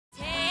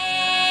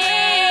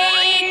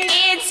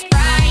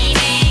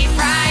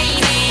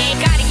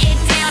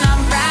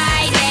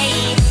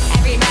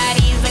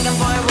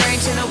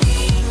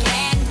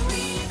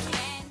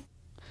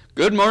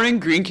Good morning,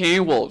 Green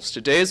Canyon Wolves.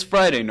 Today is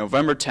Friday,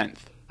 November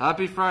 10th.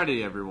 Happy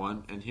Friday,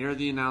 everyone, and here are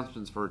the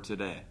announcements for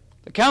today.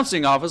 The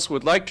counseling office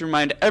would like to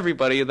remind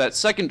everybody that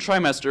second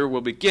trimester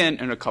will begin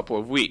in a couple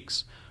of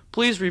weeks.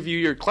 Please review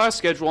your class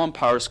schedule on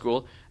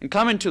PowerSchool and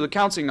come into the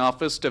counseling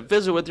office to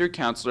visit with your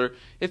counselor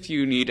if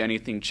you need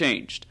anything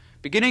changed.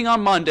 Beginning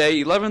on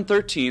Monday,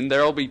 11/13,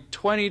 there will be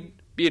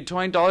a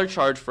 $20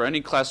 charge for any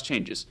class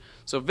changes,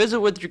 so visit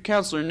with your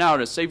counselor now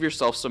to save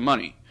yourself some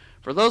money.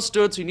 For those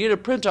students who need a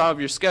printout of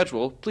your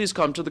schedule, please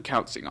come to the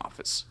counseling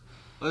office.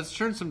 Let's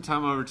turn some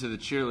time over to the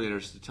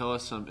cheerleaders to tell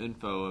us some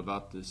info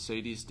about the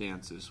Sadie's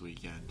dance this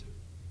weekend.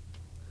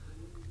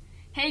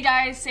 Hey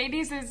guys,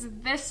 Sadie's is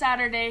this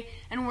Saturday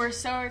and we're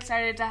so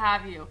excited to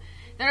have you.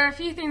 There are a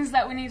few things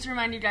that we need to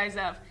remind you guys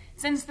of.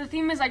 Since the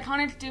theme is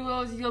iconic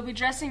duos, you'll be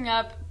dressing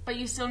up, but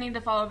you still need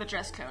to follow the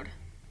dress code.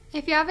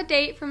 If you have a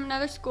date from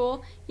another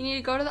school, you need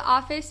to go to the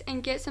office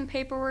and get some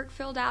paperwork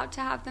filled out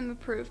to have them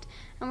approved.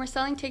 And we're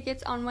selling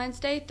tickets on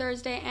Wednesday,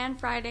 Thursday, and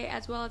Friday,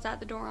 as well as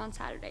at the door on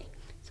Saturday.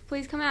 So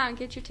please come out and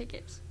get your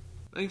tickets.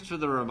 Thanks for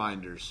the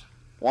reminders.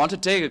 Want to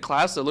take a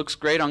class that looks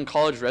great on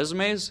college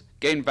resumes,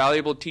 gain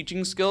valuable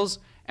teaching skills,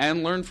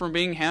 and learn from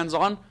being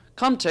hands-on?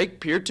 Come take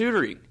peer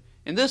tutoring.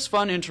 In this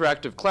fun,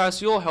 interactive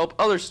class, you'll help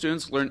other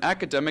students learn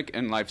academic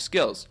and life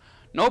skills.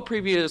 No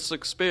previous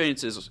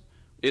experience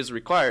is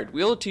required.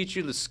 We'll teach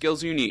you the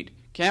skills you need.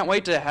 Can't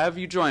wait to have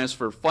you join us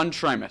for a fun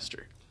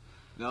trimester.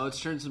 Now let's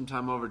turn some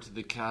time over to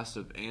the cast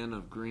of Anne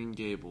of Green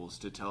Gables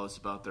to tell us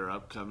about their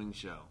upcoming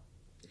show.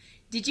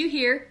 Did you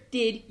hear?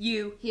 Did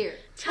you hear?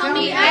 Tell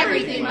me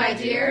everything, my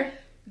dear.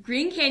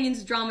 Green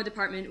Canyon's drama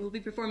department will be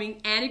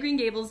performing Anne of Green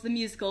Gables the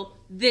musical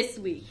this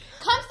week.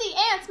 Come see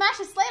Anne smash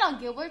a slate on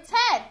Gilbert's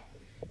head.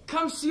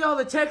 Come see all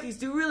the techies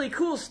do really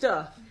cool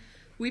stuff.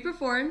 We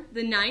perform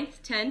the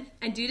 9th, 10th,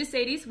 and due to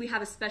Sadie's, we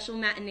have a special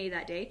matinee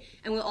that day,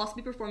 and we'll also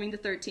be performing the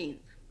 13th.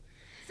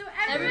 So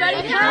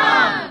everybody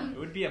come! It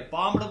would be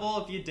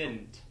abominable if you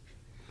didn't.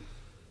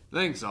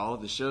 Thanks all,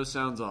 the show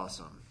sounds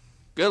awesome.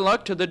 Good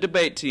luck to the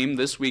debate team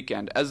this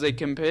weekend as they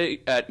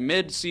compete at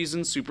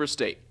mid-season Super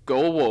State.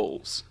 Go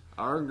Wolves!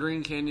 Our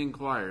Green Canyon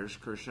choirs,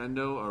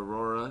 Crescendo,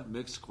 Aurora,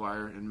 Mixed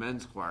Choir, and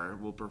Men's Choir,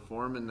 will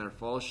perform in their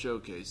fall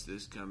showcase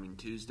this coming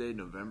Tuesday,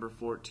 November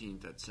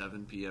 14th at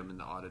 7 p.m. in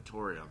the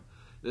auditorium.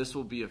 This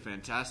will be a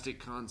fantastic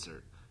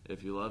concert.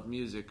 If you love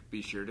music,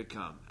 be sure to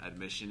come.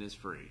 Admission is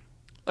free.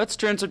 Let's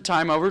turn some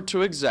time over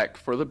to Exec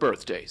for the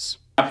birthdays.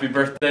 Happy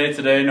birthday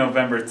today,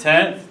 November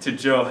 10th, to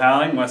Joe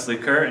Howling, Wesley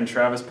Kerr, and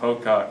Travis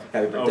Pocock.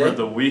 Happy birthday. Over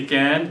the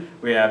weekend,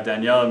 we have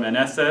Daniela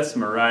Meneses,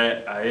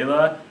 Mariah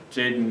Ayala,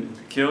 Jaden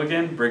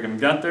Kilgan, Brigham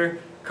Gunther,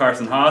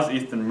 Carson Haas,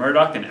 Ethan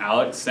Murdoch, and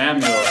Alex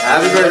Samuel.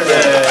 Happy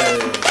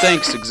birthday!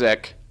 Thanks,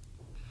 Exec.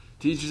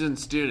 Teachers and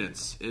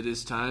students, it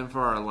is time for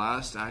our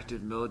last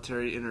active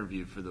military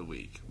interview for the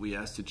week. We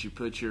ask that you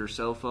put your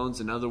cell phones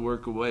and other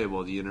work away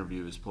while the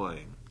interview is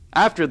playing.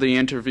 After the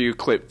interview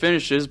clip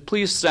finishes,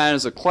 please stand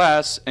as a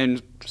class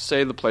and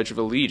say the Pledge of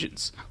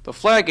Allegiance. The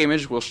flag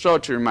image will show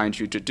to remind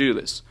you to do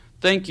this.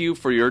 Thank you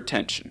for your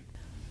attention.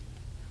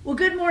 Well,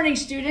 good morning,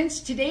 students.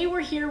 Today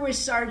we're here with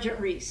Sergeant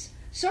Reese.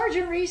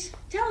 Sergeant Reese,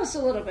 tell us a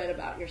little bit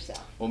about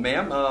yourself. Well,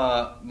 ma'am,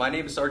 my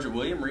name is Sergeant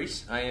William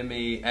Reese. I am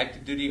a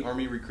active duty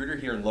Army recruiter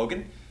here in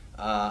Logan.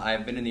 I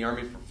have been in the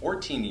Army for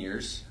 14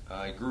 years.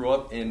 I grew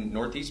up in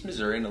northeast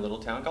Missouri in a little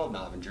town called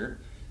Novinger.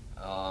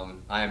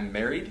 I am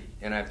married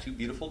and I have 2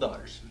 beautiful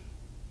daughters.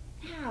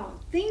 Wow,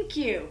 thank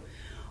you.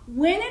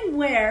 When and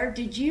where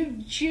did you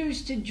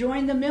choose to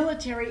join the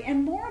military,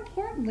 and more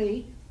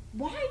importantly,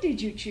 why did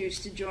you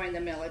choose to join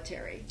the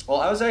military? Well,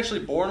 I was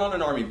actually born on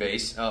an Army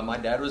base. My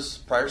dad was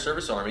prior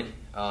service Army.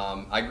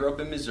 I grew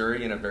up in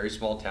Missouri in a very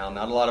small town,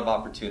 not a lot of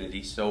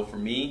opportunity. So for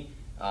me,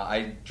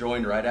 I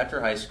joined right after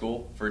high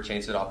school for a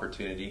chance at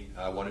opportunity.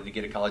 I wanted to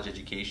get a college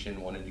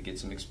education, wanted to get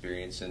some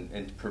experience,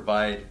 and to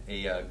provide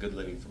a good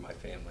living for my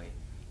family.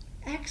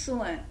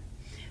 Excellent.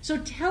 So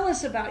tell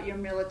us about your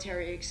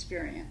military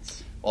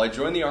experience. Well, I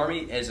joined the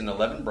Army as an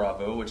 11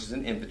 Bravo, which is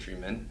an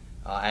infantryman.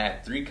 I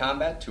had 3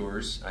 combat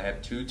tours. I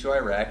have 2 to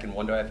Iraq and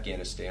 1 to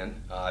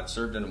Afghanistan. I've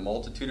served in a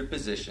multitude of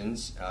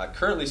positions,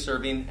 currently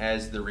serving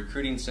as the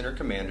recruiting center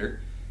commander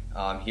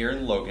here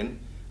in Logan.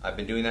 I've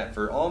been doing that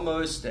for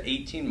almost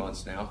 18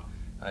 months now.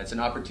 It's an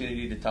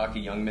opportunity to talk to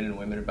young men and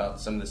women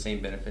about some of the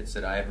same benefits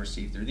that I have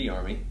received through the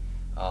Army.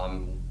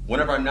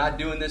 Whenever I'm not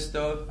doing this,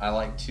 though, I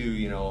like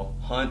to,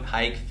 hunt,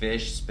 hike,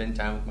 fish, spend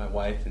time with my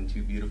wife and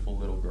 2 beautiful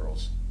little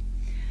girls.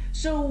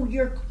 So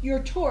your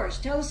tours,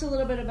 tell us a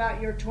little bit about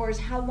your tours.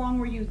 How long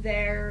were you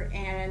there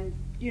and,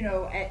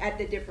 at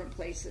the different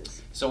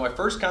places? So my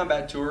first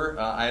combat tour,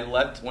 I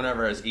left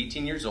whenever I was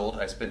 18 years old.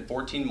 I spent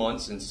 14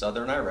 months in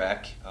southern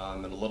Iraq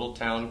in a little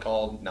town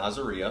called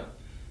Nasiriyah.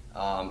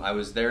 I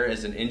was there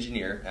as an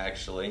engineer,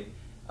 actually.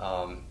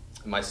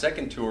 My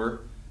second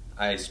tour,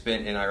 I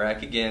spent in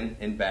Iraq again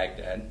in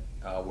Baghdad,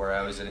 where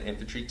I was an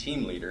infantry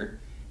team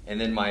leader.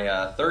 And then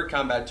my third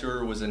combat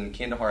tour was in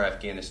Kandahar,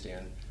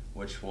 Afghanistan,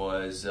 which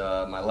was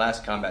my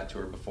last combat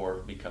tour before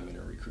becoming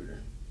a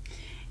recruiter.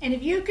 And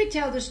if you could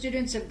tell the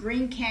students of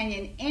Green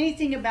Canyon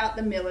anything about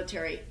the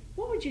military, what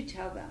what would you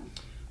tell them?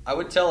 I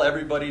would tell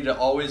everybody to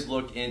always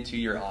look into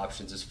your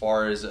options as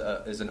far as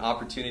an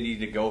opportunity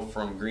to go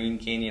from Green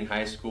Canyon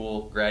High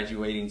School,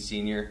 graduating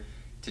senior,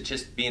 to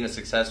just being a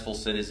successful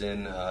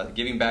citizen,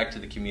 giving back to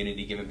the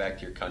community, giving back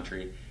to your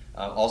country,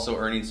 also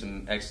earning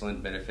some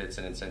excellent benefits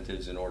and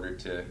incentives in order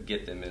to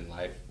get them in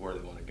life where they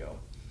want to go.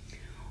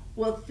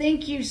 Well,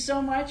 thank you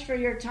so much for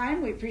your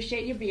time. We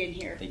appreciate you being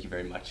here. Thank you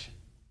very much.